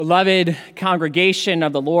Beloved congregation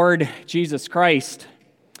of the Lord Jesus Christ,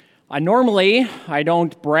 normally I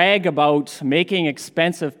don't brag about making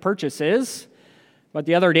expensive purchases, but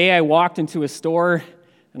the other day I walked into a store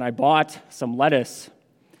and I bought some lettuce.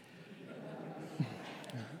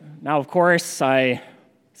 Now, of course, I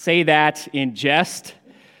say that in jest.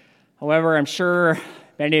 However, I'm sure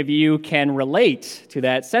many of you can relate to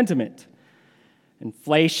that sentiment.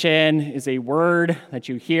 Inflation is a word that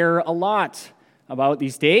you hear a lot about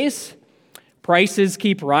these days. Prices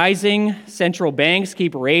keep rising. Central banks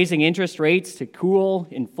keep raising interest rates to cool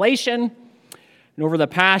inflation. And over the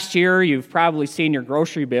past year, you've probably seen your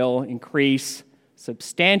grocery bill increase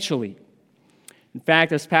substantially. In fact,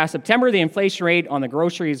 this past September, the inflation rate on the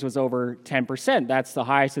groceries was over 10%. That's the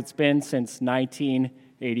highest it's been since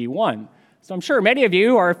 1981. So I'm sure many of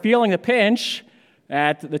you are feeling the pinch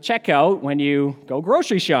at the checkout when you go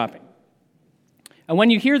grocery shopping. And when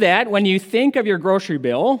you hear that, when you think of your grocery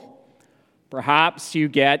bill, perhaps you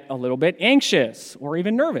get a little bit anxious or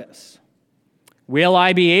even nervous. Will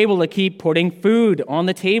I be able to keep putting food on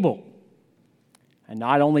the table? And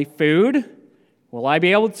not only food, will I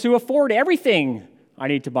be able to afford everything I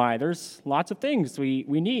need to buy? There's lots of things we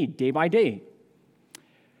need day by day.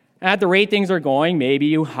 At the rate things are going, maybe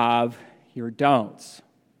you have your doubts.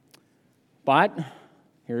 But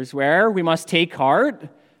here's where we must take heart.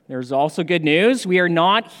 There's also good news. We are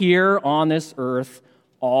not here on this earth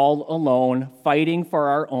all alone, fighting for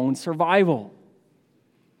our own survival.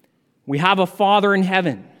 We have a Father in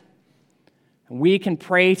heaven. We can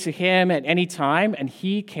pray to Him at any time, and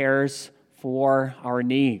He cares for our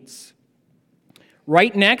needs.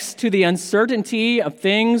 Right next to the uncertainty of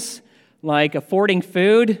things like affording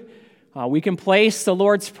food, we can place the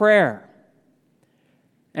Lord's Prayer.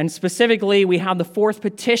 And specifically, we have the fourth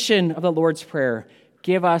petition of the Lord's Prayer.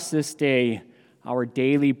 Give us this day our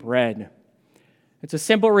daily bread. It's a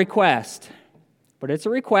simple request, but it's a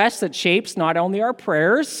request that shapes not only our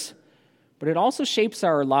prayers, but it also shapes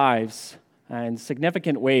our lives in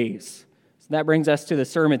significant ways. So that brings us to the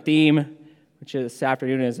sermon theme, which this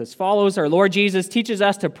afternoon is as follows. Our Lord Jesus teaches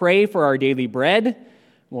us to pray for our daily bread.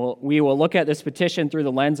 We will look at this petition through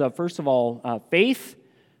the lens of, first of all, faith,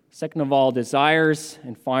 second of all, desires,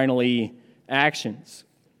 and finally, actions.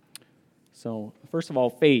 So, first of all,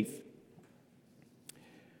 faith.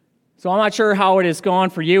 So I'm not sure how it has gone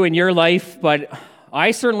for you in your life, but I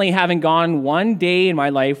certainly haven't gone one day in my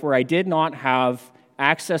life where I did not have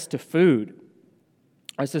access to food.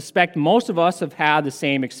 I suspect most of us have had the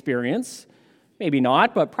same experience. Maybe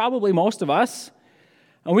not, but probably most of us.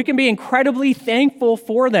 And we can be incredibly thankful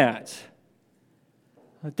for that.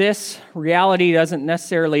 But this reality doesn't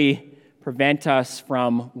necessarily prevent us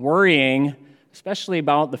from worrying, especially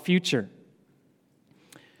about the future.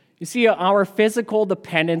 You see, our physical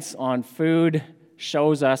dependence on food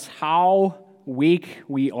shows us how weak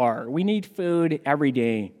we are. We need food every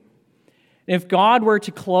day. And if God were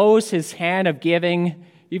to close His hand of giving,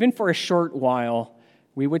 even for a short while,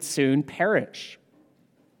 we would soon perish.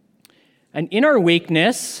 And in our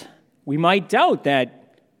weakness, we might doubt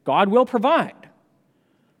that God will provide,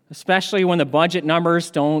 especially when the budget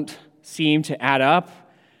numbers don't seem to add up,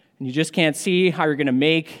 and you just can't see how you're going to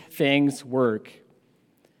make things work.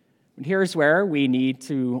 And here's where we need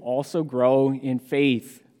to also grow in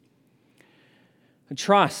faith and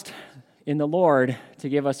trust in the Lord to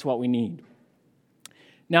give us what we need.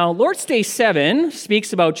 Now, Lord's Day 7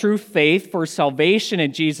 speaks about true faith for salvation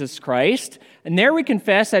in Jesus Christ. And there we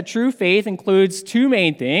confess that true faith includes two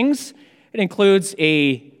main things. It includes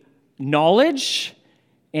a knowledge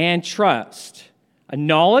and trust. A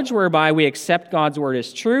knowledge whereby we accept God's word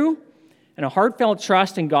as true, and a heartfelt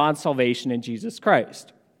trust in God's salvation in Jesus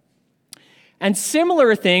Christ. And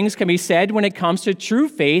similar things can be said when it comes to true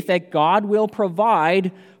faith that God will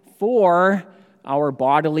provide for our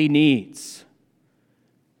bodily needs.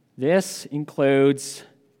 This includes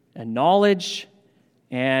a knowledge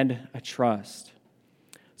and a trust.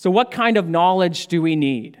 So what kind of knowledge do we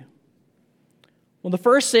need? Well, the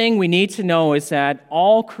first thing we need to know is that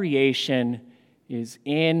all creation is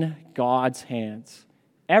in God's hands.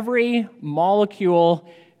 Every molecule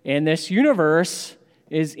in this universe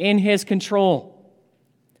is in His control.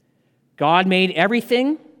 God made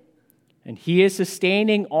everything, and He is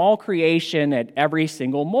sustaining all creation at every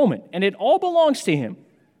single moment, and it all belongs to Him.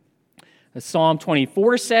 As Psalm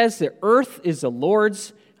 24 says, the earth is the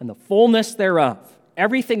Lord's and the fullness thereof,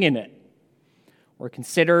 everything in it. Or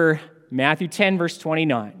consider Matthew 10, verse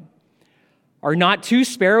 29. Are not two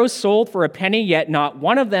sparrows sold for a penny, yet not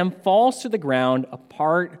one of them falls to the ground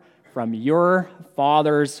apart from your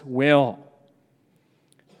Father's will?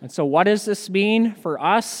 And so what does this mean for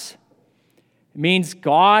us? It means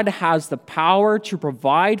God has the power to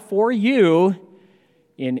provide for you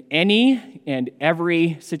in any and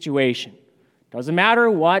every situation. Doesn't matter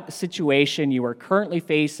what situation you are currently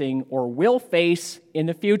facing or will face in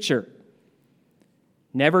the future.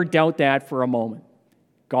 Never doubt that for a moment.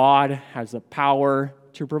 God has the power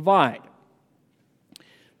to provide.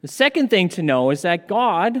 The second thing to know is that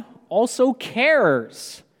God also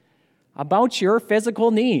cares about your physical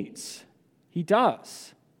needs. He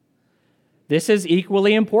does. This is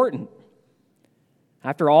equally important.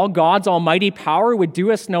 After all, God's almighty power would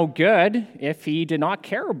do us no good if He did not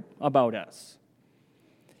care about us.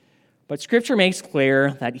 But Scripture makes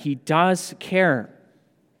clear that He does care.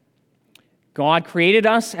 God created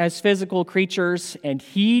us as physical creatures, and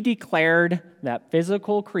He declared that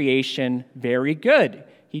physical creation very good.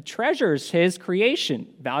 He treasures His creation,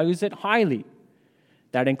 values it highly.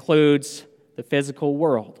 That includes the physical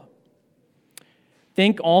world.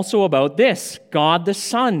 Think also about this. God the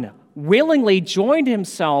Son willingly joined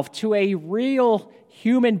Himself to a real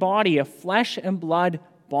human body, a flesh and blood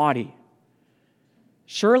body.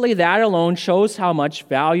 Surely that alone shows how much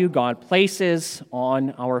value God places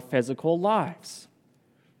on our physical lives.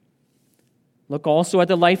 Look also at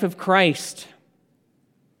the life of Christ.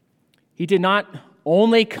 He did not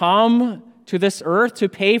only come to this earth to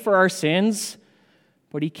pay for our sins,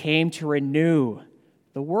 but He came to renew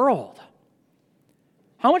the world.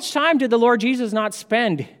 How much time did the Lord Jesus not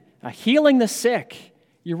spend healing the sick?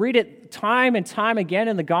 You read it time and time again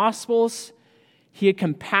in the Gospels. He had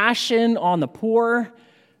compassion on the poor.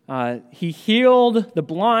 He healed the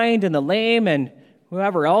blind and the lame and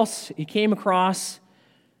whoever else He came across.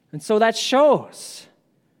 And so that shows.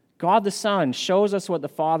 God the Son shows us what the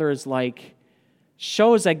Father is like,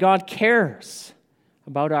 shows that God cares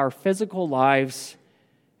about our physical lives,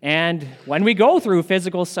 and when we go through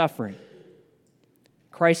physical suffering,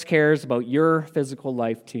 Christ cares about your physical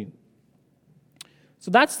life too.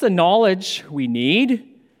 So that's the knowledge we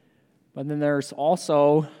need, but then there's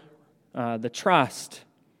also the trust.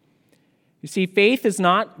 You see, faith is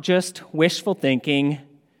not just wishful thinking.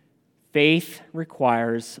 Faith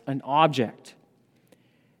requires an object.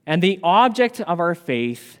 And the object of our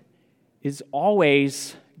faith is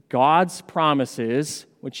always God's promises,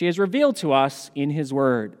 which He has revealed to us in His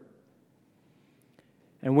Word.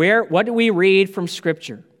 And what do we read from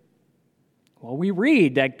Scripture? Well, we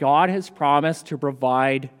read that God has promised to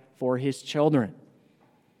provide for His children.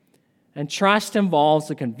 And trust involves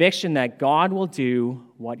the conviction that God will do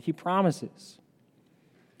what He promises.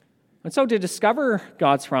 And so to discover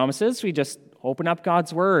God's promises, we just open up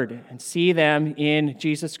God's Word and see them in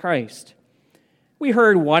Jesus Christ. We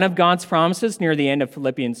heard one of God's promises near the end of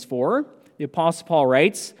Philippians 4. The Apostle Paul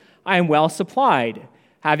writes, "I am well supplied,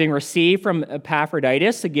 having received from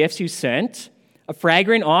Epaphroditus the gifts you sent, a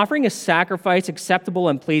fragrant offering, a sacrifice acceptable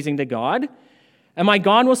and pleasing to God. And my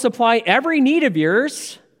God will supply every need of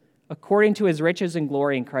yours according to His riches and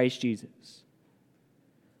glory in Christ Jesus."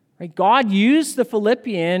 Right? God used the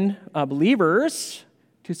Philippian believers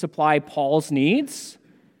to supply Paul's needs.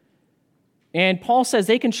 And Paul says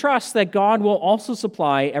they can trust that God will also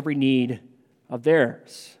supply every need of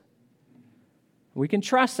theirs. We can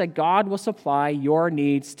trust that God will supply your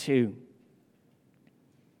needs too.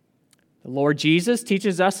 The Lord Jesus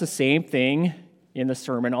teaches us the same thing in the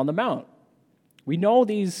Sermon on the Mount. We know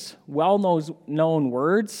these well-known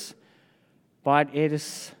words, but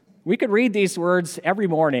we could read these words every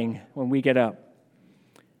morning when we get up.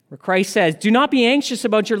 Where Christ says, "Do not be anxious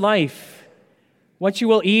about your life, what you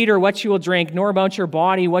will eat or what you will drink, nor about your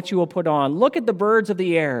body, what you will put on. Look at the birds of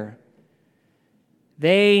the air.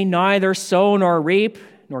 They neither sow nor reap,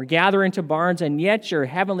 nor gather into barns, and yet your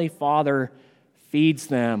heavenly Father feeds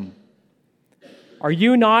them. Are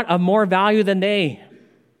you not of more value than they?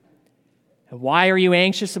 And why are you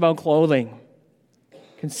anxious about clothing?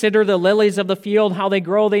 Consider the lilies of the field, how they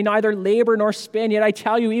grow. They neither labor nor spin. Yet I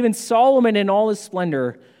tell you, even Solomon in all his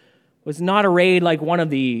splendor was not arrayed like one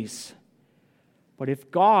of these. But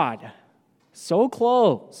if God so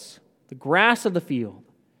clothes the grass of the field,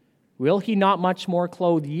 will He not much more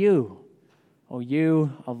clothe you, O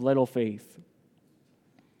you of little faith?"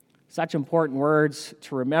 Such important words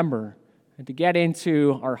to remember and to get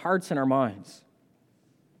into our hearts and our minds.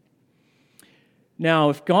 Now,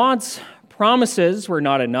 if God's promises were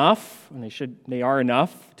not enough, and they are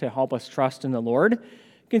enough to help us trust in the Lord,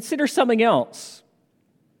 consider something else.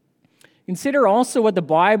 Consider also what the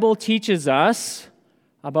Bible teaches us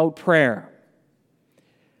about prayer.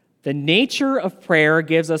 The nature of prayer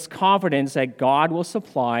gives us confidence that God will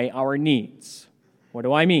supply our needs. What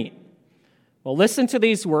do I mean? Well, listen to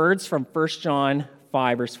these words from 1 John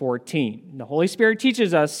 5, verse 14. The Holy Spirit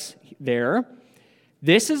teaches us there,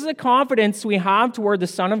 This is the confidence we have toward the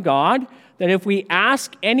Son of God, that if we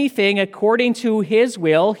ask anything according to his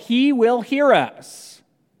will, he will hear us.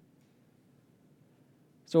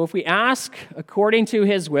 So if we ask according to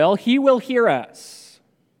his will, he will hear us.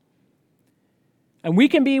 And we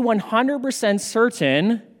can be 100%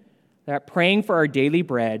 certain that praying for our daily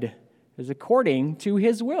bread is according to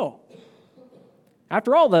his will.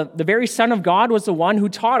 After all, the very Son of God was the one who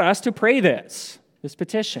taught us to pray this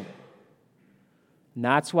petition. And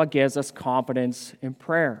that's what gives us confidence in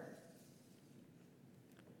prayer.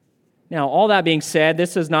 Now, all that being said,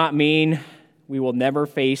 this does not mean we will never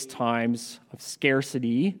face times of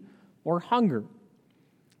scarcity or hunger.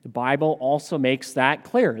 The Bible also makes that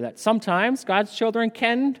clear, that sometimes God's children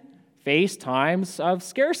can face times of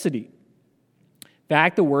scarcity. In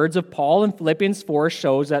fact, the words of Paul in Philippians 4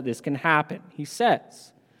 shows that this can happen. He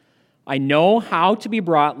says, I know how to be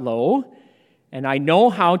brought low, and I know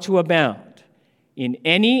how to abound. In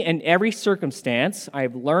any and every circumstance, I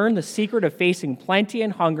have learned the secret of facing plenty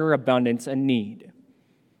and hunger, abundance and need.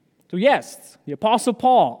 So yes, the Apostle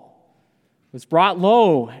Paul was brought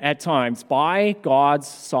low at times by God's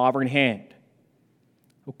sovereign hand.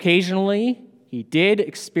 Occasionally, he did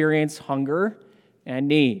experience hunger and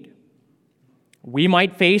need. We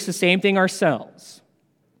might face the same thing ourselves.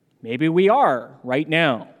 Maybe we are right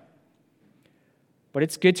now. But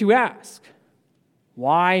it's good to ask,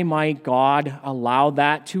 why might God allow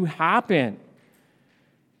that to happen?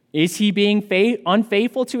 Is he being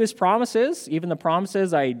unfaithful to his promises, even the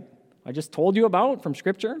promises I just told you about from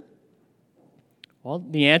Scripture? Well,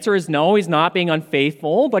 the answer is no, he's not being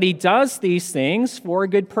unfaithful, but he does these things for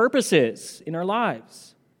good purposes in our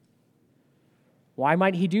lives. Why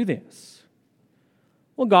might he do this?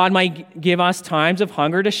 Well, God might give us times of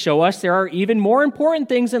hunger to show us there are even more important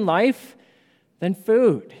things in life than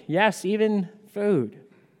food. Yes, even food.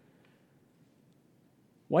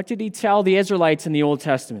 What did he tell the Israelites in the Old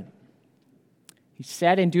Testament? He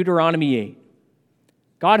said in Deuteronomy 8,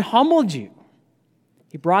 God humbled you.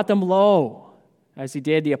 He brought them low, as he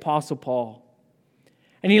did the Apostle Paul.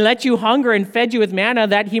 And he let you hunger and fed you with manna,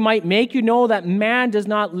 that he might make you know that man does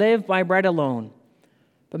not live by bread alone,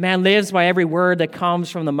 but man lives by every word that comes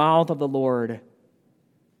from the mouth of the Lord.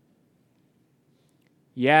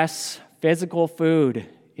 Yes, physical food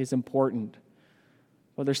is important.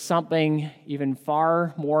 But there's something even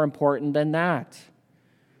far more important than that.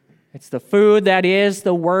 It's the food that is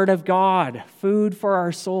the Word of God, food for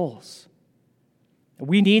our souls.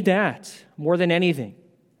 We need that more than anything.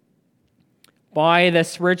 By the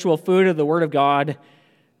spiritual food of the Word of God,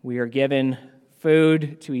 we are given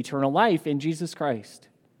food to eternal life in Jesus Christ.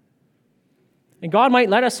 And God might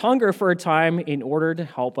let us hunger for a time in order to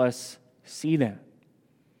help us see that.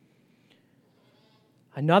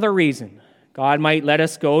 Another reason God might let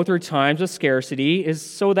us go through times of scarcity is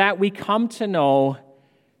so that we come to know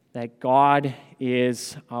that God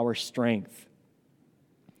is our strength.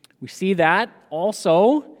 We see that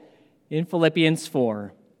also in Philippians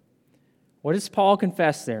 4. What does Paul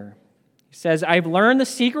confess there? He says, I've learned the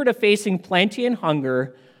secret of facing plenty and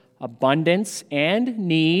hunger, abundance and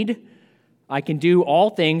need. I can do all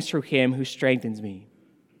things through him who strengthens me.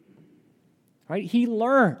 Right? He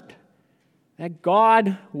learned that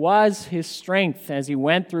God was his strength as he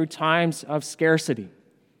went through times of scarcity.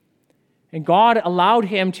 And God allowed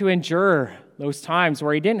him to endure those times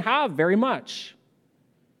where he didn't have very much.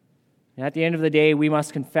 And at the end of the day, we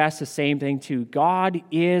must confess the same thing too. God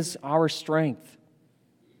is our strength.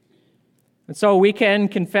 And so we can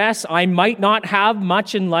confess, I might not have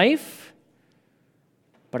much in life,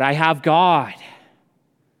 but I have God.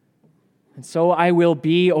 And so I will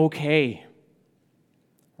be okay.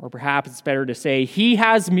 Or perhaps it's better to say, he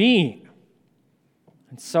has me.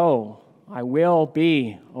 And so I will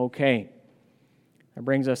be okay. That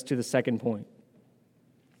brings us to the second point.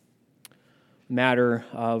 Matter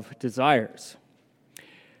of desires.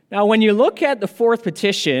 Now, when you look at the fourth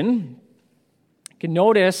petition, you can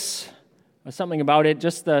notice something about it,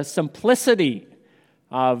 just the simplicity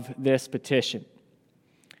of this petition.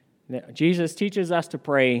 Jesus teaches us to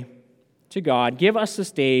pray to God, give us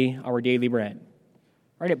this day our daily bread.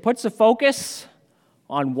 Right, it puts the focus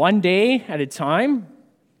on one day at a time.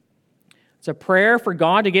 It's a prayer for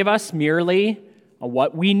God to give us merely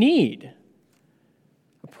what we need.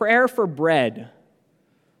 A prayer for bread.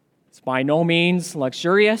 It's by no means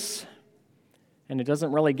luxurious, and it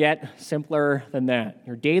doesn't really get simpler than that.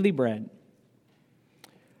 Your daily bread.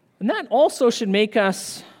 And that also should make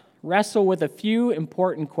us wrestle with a few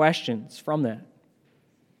important questions from that.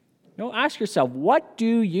 Ask yourself, what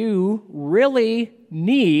do you really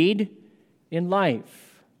need in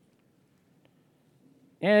life?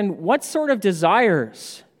 And what sort of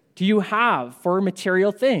desires do you have for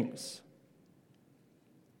material things?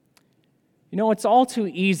 It's all too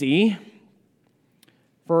easy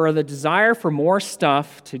for the desire for more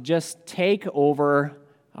stuff to just take over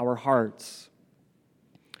our hearts.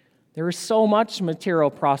 There is so much material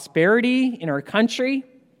prosperity in our country,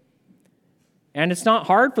 and it's not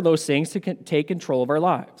hard for those things to take control of our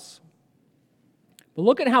lives. But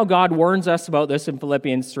look at how God warns us about this in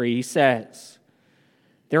Philippians 3. He says,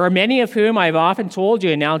 "There are many of whom I have often told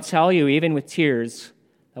you and now tell you, even with tears,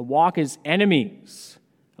 that walk as enemies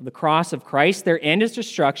of the cross of Christ. Their end is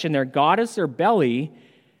destruction, their God is their belly,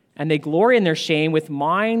 and they glory in their shame with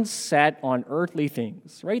minds set on earthly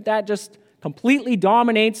things." Right? That just completely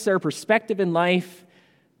dominates their perspective in life,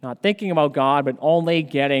 not thinking about God, but only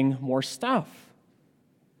getting more stuff.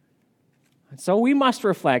 And so we must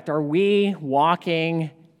reflect, are we walking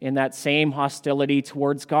in that same hostility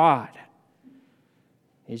towards God?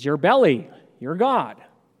 Is your belly your God?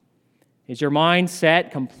 Is your mind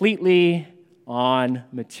set completely on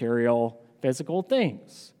material, physical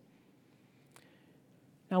things?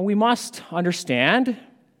 Now, we must understand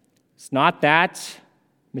it's not that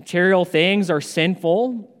material things are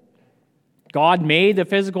sinful. God made the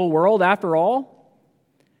physical world after all.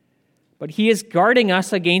 But He is guarding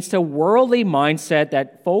us against a worldly mindset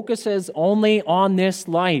that focuses only on this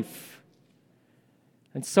life.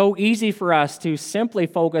 It's so easy for us to simply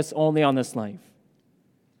focus only on this life.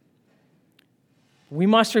 We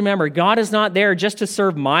must remember, God is not there just to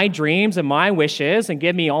serve my dreams and my wishes and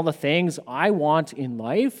give me all the things I want in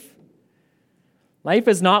life. Life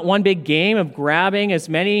is not one big game of grabbing as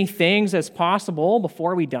many things as possible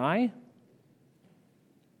before we die.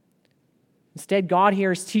 Instead, God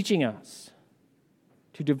here is teaching us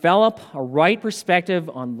to develop a right perspective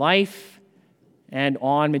on life and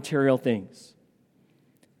on material things.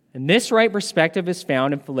 And this right perspective is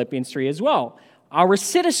found in Philippians 3 as well. Our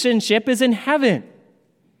citizenship is in heaven.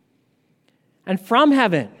 And from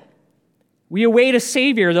heaven, we await a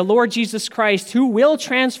Savior, the Lord Jesus Christ, who will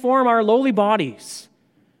transform our lowly bodies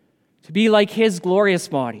to be like His glorious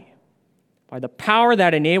body by the power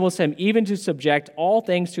that enables Him even to subject all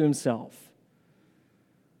things to Himself.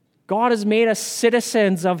 God has made us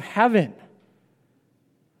citizens of heaven.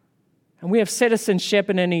 And we have citizenship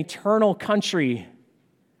in an eternal country.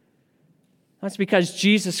 That's because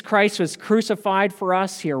Jesus Christ was crucified for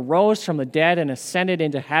us. He arose from the dead and ascended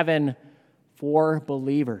into heaven for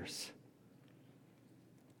believers.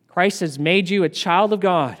 Christ has made you a child of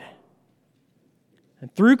God.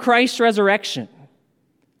 And through Christ's resurrection,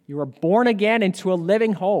 you are born again into a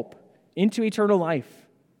living hope, into eternal life.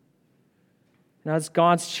 And as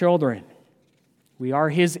God's children, we are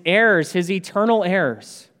His heirs, His eternal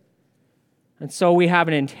heirs. And so we have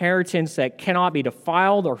an inheritance that cannot be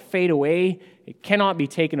defiled or fade away. It cannot be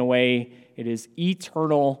taken away. It is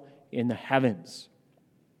eternal in the heavens.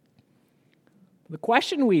 The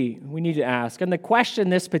question we need to ask, and the question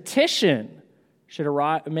this petition should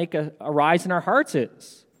arise in our hearts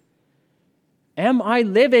is, am I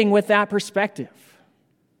living with that perspective?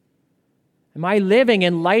 Am I living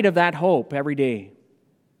in light of that hope every day?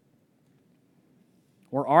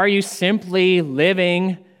 Or are you simply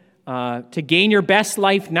living to gain your best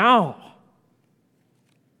life now?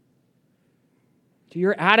 Do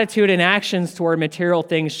your attitude and actions toward material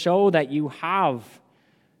things show that you have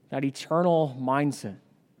that eternal mindset?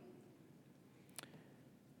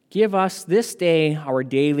 Give us this day our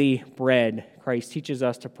daily bread, Christ teaches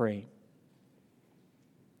us to pray.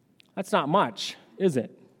 That's not much, is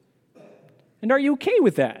it? And are you okay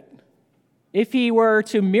with that? If He were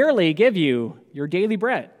to merely give you your daily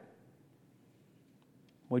bread,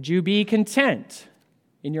 would you be content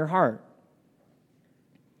in your heart?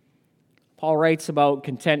 Paul writes about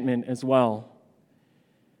contentment as well.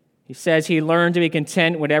 He says he learned to be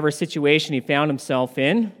content in whatever situation he found himself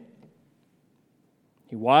in.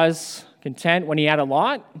 He was content when he had a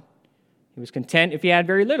lot. He was content if he had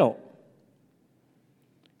very little.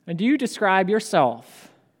 And do you describe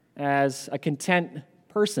yourself as a content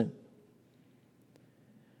person?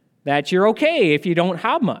 That you're okay if you don't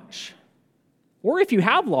have much. Or if you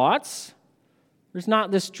have lots, there's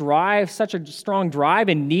not this drive, such a strong drive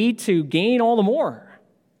and need to gain all the more.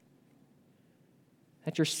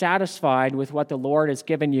 That you're satisfied with what the Lord has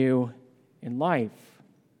given you in life.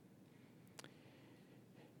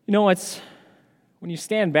 It's when you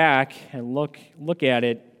stand back and look at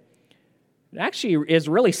it, it actually is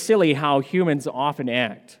really silly how humans often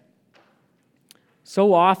act.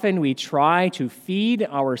 So often we try to feed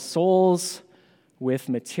our souls with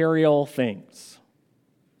material things.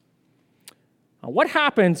 What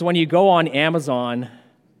happens when you go on Amazon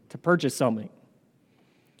to purchase something?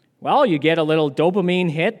 Well, you get a little dopamine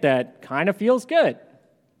hit that kind of feels good.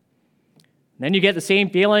 Then you get the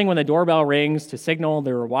same feeling when the doorbell rings to signal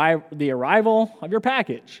the arrival of your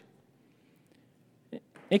package.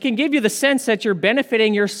 It can give you the sense that you're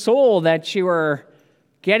benefiting your soul, that you are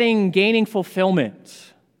gaining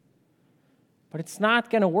fulfillment. But it's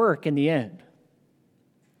not going to work in the end.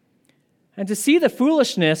 And to see the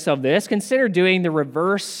foolishness of this, consider doing the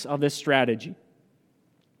reverse of this strategy.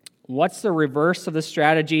 What's the reverse of the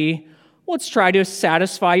strategy? Let's try to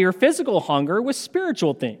satisfy your physical hunger with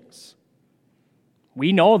spiritual things.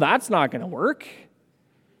 We know that's not going to work.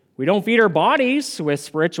 We don't feed our bodies with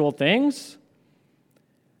spiritual things.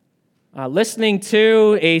 Listening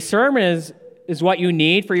to a sermon is what you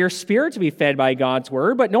need for your spirit to be fed by God's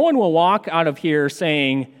word, but no one will walk out of here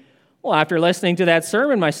saying, well, after listening to that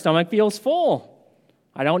sermon, my stomach feels full.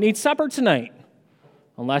 I don't need supper tonight.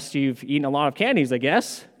 Unless you've eaten a lot of candies, I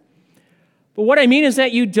guess. But what I mean is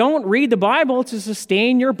that you don't read the Bible to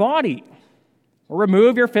sustain your body or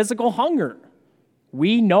remove your physical hunger.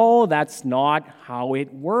 We know that's not how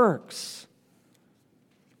it works.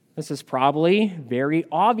 This is probably very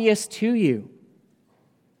obvious to you.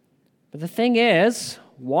 But the thing is,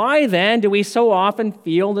 why then do we so often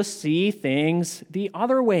feel to see things the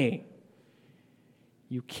other way?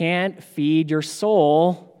 You can't feed your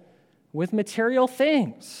soul with material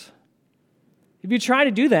things. If you try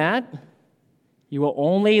to do that, you will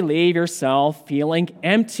only leave yourself feeling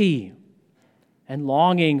empty and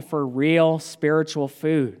longing for real spiritual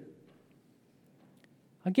food.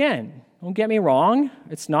 Again, don't get me wrong.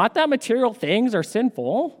 It's not that material things are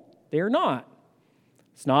sinful. They are not.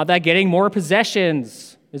 It's not that getting more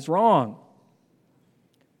possessions is wrong.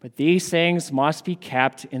 But these things must be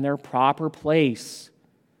kept in their proper place.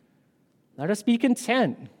 Let us be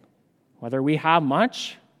content, whether we have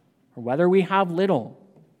much or whether we have little,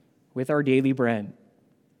 with our daily bread.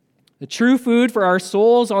 The true food for our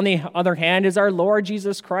souls, on the other hand, is our Lord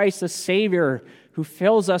Jesus Christ, the Savior, who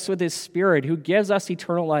fills us with His Spirit, who gives us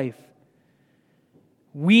eternal life.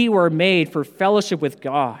 We were made for fellowship with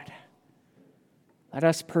God. Let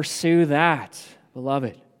us pursue that,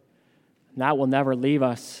 beloved. And that will never leave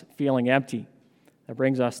us feeling empty. That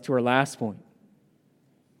brings us to our last point.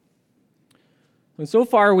 And so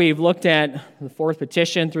far, we've looked at the fourth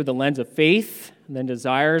petition through the lens of faith and then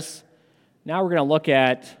desires. Now we're going to look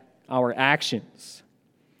at our actions.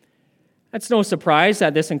 It's no surprise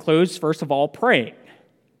that this includes, first of all, praying.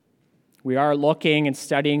 We are looking and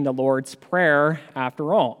studying the Lord's Prayer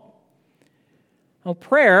after all. Now,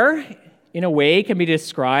 prayer, in a way, can be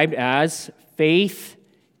described as faith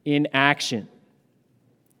in action.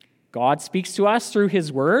 God speaks to us through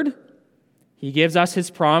His Word. He gives us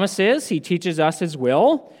His promises. He teaches us His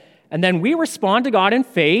will. And then we respond to God in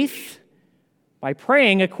faith by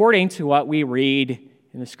praying according to what we read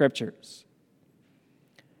in the Scriptures.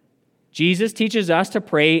 Jesus teaches us to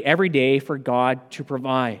pray every day for God to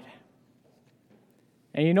provide.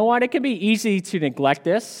 And you know what? It can be easy to neglect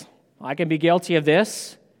this. I can be guilty of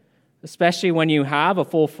this, especially when you have a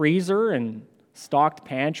full freezer and stocked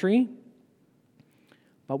pantry.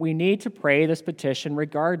 But we need to pray this petition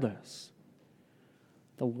regardless.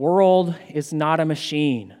 The world is not a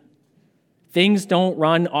machine. Things don't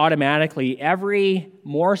run automatically. Every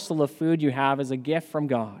morsel of food you have is a gift from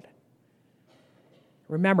God.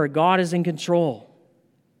 Remember, God is in control.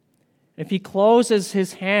 If He closes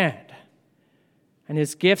His hand and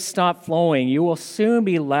His gifts stop flowing, you will soon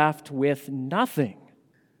be left with nothing.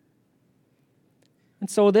 And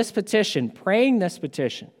so this petition, praying this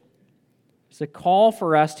petition, is a call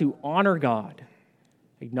for us to honor God,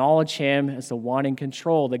 acknowledge Him as the one in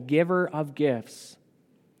control, the giver of gifts.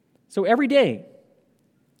 So every day,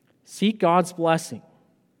 seek God's blessing.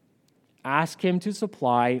 Ask Him to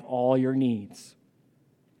supply all your needs.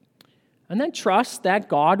 And then trust that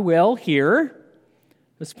God will hear.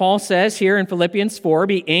 As Paul says here in Philippians 4,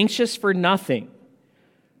 be anxious for nothing,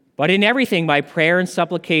 but in everything by prayer and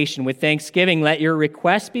supplication with thanksgiving, let your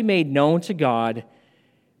requests be made known to God,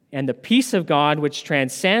 and the peace of God, which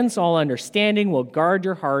transcends all understanding, will guard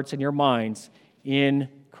your hearts and your minds in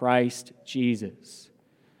Christ Jesus.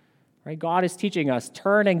 Right? God is teaching us,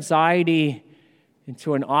 turn anxiety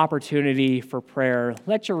into an opportunity for prayer.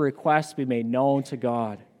 Let your requests be made known to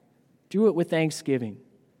God. Do it with thanksgiving.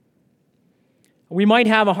 We might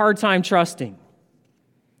have a hard time trusting,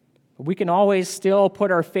 but we can always still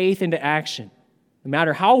put our faith into action, no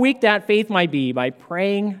matter how weak that faith might be, by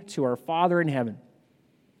praying to our Father in heaven.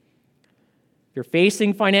 If you're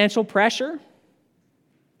facing financial pressure,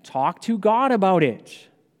 talk to God about it.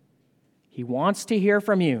 He wants to hear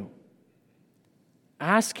from you.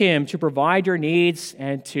 Ask Him to provide your needs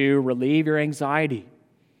and to relieve your anxiety.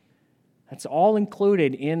 That's all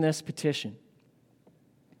included in this petition.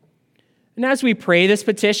 And as we pray this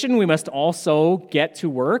petition, we must also get to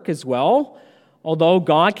work as well. Although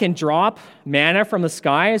God can drop manna from the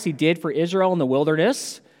sky as he did for Israel in the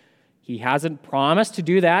wilderness, he hasn't promised to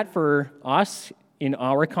do that for us in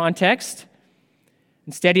our context.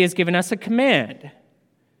 Instead, he has given us a command.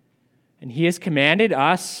 And he has commanded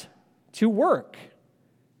us to work,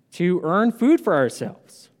 to earn food for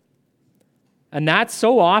ourselves. And that's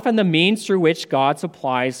so often the means through which God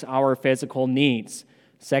supplies our physical needs.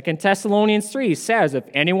 2 Thessalonians 3 says, if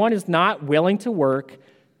anyone is not willing to work,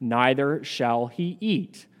 neither shall he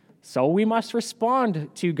eat. So we must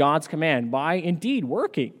respond to God's command by indeed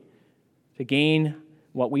working to gain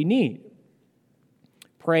what we need.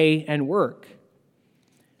 Pray and work.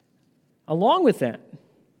 Along with that,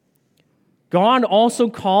 God also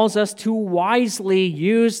calls us to wisely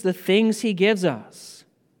use the things he gives us.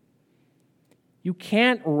 You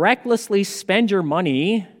can't recklessly spend your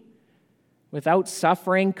money without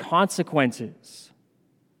suffering consequences.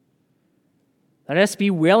 Let us be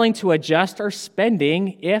willing to adjust our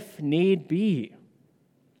spending if need be.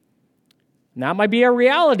 And that might be a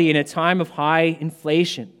reality in a time of high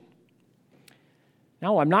inflation.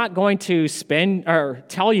 Now, I'm not going to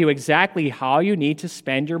tell you exactly how you need to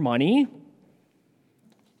spend your money,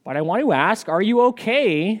 but I want to ask, are you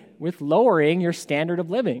okay with lowering your standard of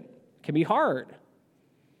living? It can be hard.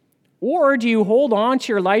 Or do you hold on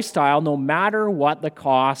to your lifestyle no matter what the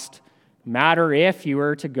cost, no matter if you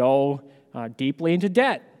were to go deeply into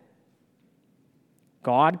debt?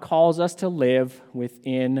 God calls us to live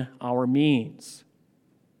within our means.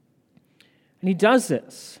 And he does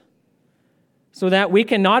this so that we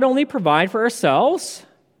can not only provide for ourselves,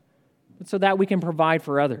 but so that we can provide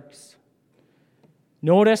for others.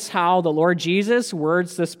 Notice how the Lord Jesus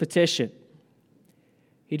words this petition.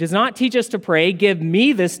 He does not teach us to pray, give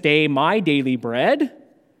me this day my daily bread,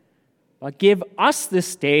 but give us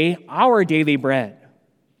this day our daily bread.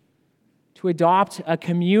 To adopt a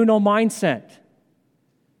communal mindset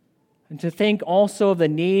and to think also of the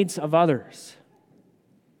needs of others.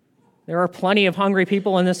 There are plenty of hungry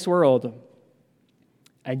people in this world,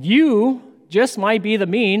 and you just might be the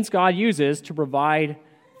means God uses to provide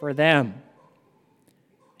for them.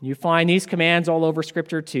 You find these commands all over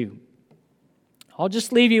Scripture too. I'll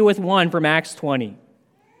just leave you with one from Acts 20.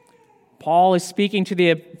 Paul is speaking to the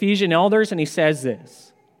Ephesian elders, and he says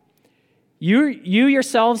this, You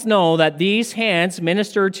yourselves know that these hands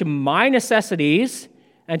minister to my necessities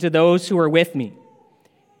and to those who are with me.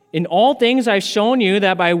 In all things I've shown you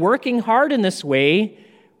that by working hard in this way,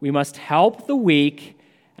 we must help the weak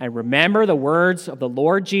and remember the words of the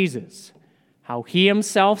Lord Jesus, how he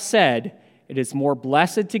himself said, it is more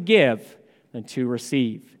blessed to give than to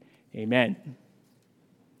receive. Amen.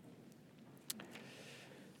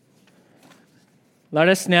 Let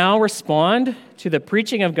us now respond to the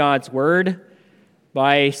preaching of God's word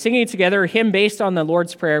by singing together a hymn based on the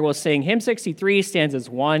Lord's Prayer. We'll sing hymn 63, stanzas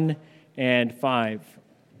 1 and 5.